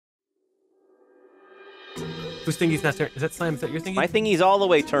Whose thingy's not turned? Is that Slime? Is that your thingy? My thingy's all the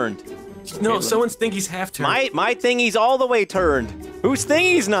way turned. No, someone's thingy's half turned. My thingy's all the way turned. Whose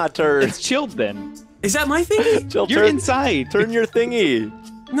thingy's not turned? It's chilled then. Is that my thingy? You're inside. Turn your thingy.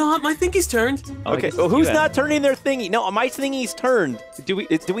 No, my thingy's turned. Okay, well, who's not turning their thingy? No, my thingy's turned. Do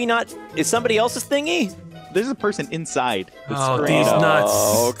we not? Is somebody else's thingy? There's a person inside. Oh, these nuts.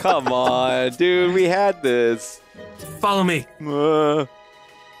 Oh, come on, dude. We had this. Follow me.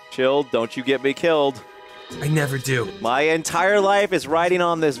 Chill, don't you get me killed. I never do. My entire life is riding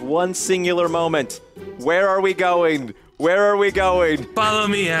on this one singular moment. Where are we going? Where are we going? Follow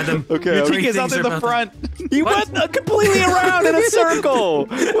me, Adam. Okay. Your He is out in the front. He went completely around in a circle.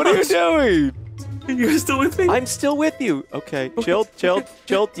 What are you doing? You're still with me? I'm still with you. Okay, Chill.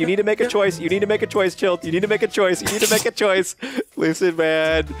 You need to make a choice. You need to make a choice, Chill. You need to make a choice. You need to make a choice. Listen,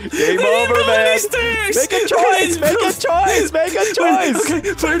 man. Game over, man. Make a choice. Make a choice. Make a choice.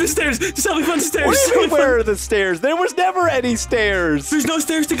 Okay, where are the stairs? Just help me find the stairs. What do you mean, where are the stairs? There was never any stairs. There's no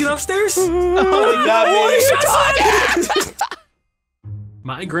stairs to get upstairs? What are you talking?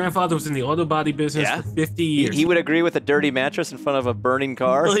 My grandfather was in the auto body business for 50 years. He would agree with a dirty mattress in front of a burning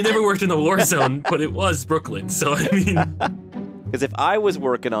car. Well, he never worked in a war zone, but it was Brooklyn, so I mean... Because if I was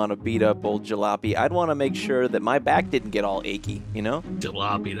working on a beat-up old jalopy, I'd want to make sure that my back didn't get all achy, you know?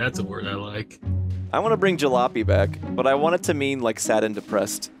 Jalopy, that's a word I like. I want to bring jalopy back, but I want it to mean, like, sad and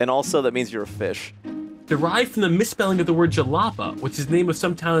depressed. And also, that means you're a fish. Derived from the misspelling of the word jalapa, which is the name of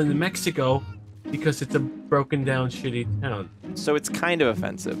some town in New Mexico, because it's a broken down, shitty town. So it's kind of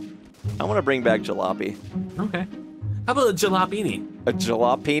offensive. I want to bring back jalopy. Okay. How about a jalapini? A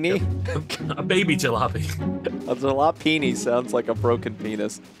jalapini? A baby jalopy. A jalapini sounds like a broken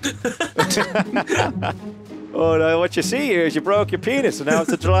penis. Oh, no, what you see here is you broke your penis, and now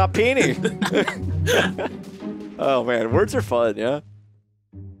it's a jalapini. Oh, man, words are fun, yeah?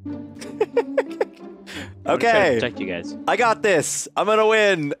 Okay. Protect you guys. I got this. I'm gonna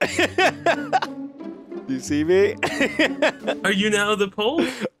win. You see me? Are you now the pole?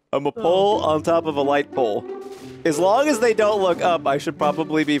 I'm a pole on top of a light pole. As long as they don't look up, I should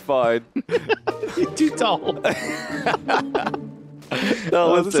probably be fine. You're too tall.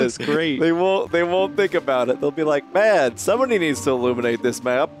 No, listen, this is great. They won't think about it. They'll be like, man, somebody needs to illuminate this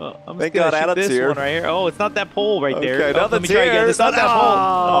map. Thank God Adam's here. One right here. Oh, it's not that pole right there. Okay, Let me try again. It's not that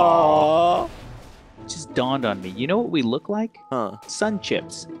pole. Aww. It just dawned on me. You know what we look like? Huh. Sun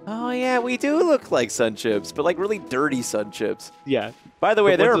chips. Oh, yeah, we do look like sun chips, but like really dirty sun chips. Yeah. By the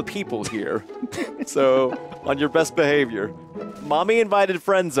way, But there are what's people here, so on your best behavior. Mommy invited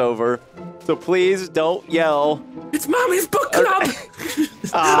friends over, so please don't yell. It's Mommy's book club!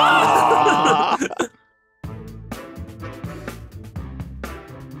 Ah!